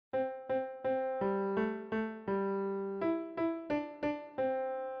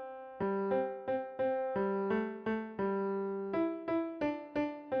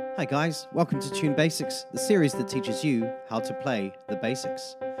Hi guys, welcome to Tune Basics, the series that teaches you how to play the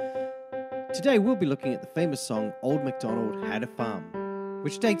basics. Today we'll be looking at the famous song Old MacDonald Had a Farm,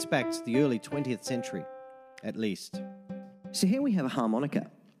 which dates back to the early 20th century, at least. So here we have a harmonica.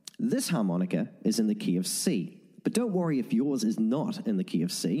 This harmonica is in the key of C, but don't worry if yours is not in the key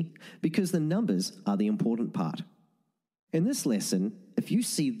of C, because the numbers are the important part. In this lesson, if you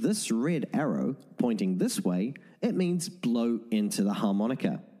see this red arrow pointing this way, it means blow into the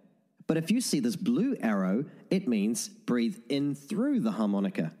harmonica. But if you see this blue arrow, it means breathe in through the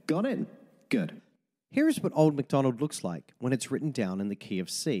harmonica. Got it? Good. Here is what Old MacDonald looks like when it's written down in the key of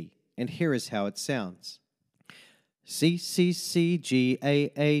C, and here is how it sounds. C, C, C, G,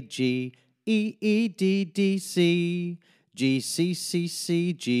 A, G, E, E, D, D, C, G, C, C,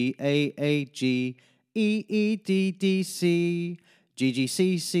 C, G, A, G, E, E, D, D, C, G, G,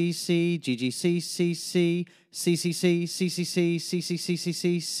 C, C, C, G, G, C, C, C, C, C, C, C, C, C, C, C, C, C,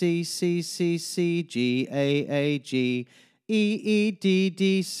 C, C, C, C, C, G, A, G, E, E, D,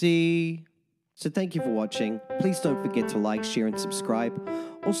 D, C. So thank you for watching. Please don't forget to like, share, and subscribe.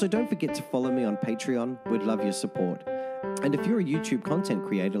 Also, don't forget to follow me on Patreon. We'd love your support. And if you're a YouTube content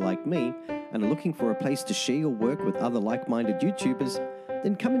creator like me and are looking for a place to share your work with other like-minded YouTubers,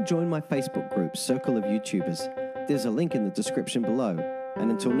 then come and join my Facebook group, Circle of YouTubers. There's a link in the description below. And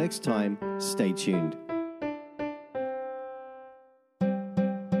until next time, stay tuned.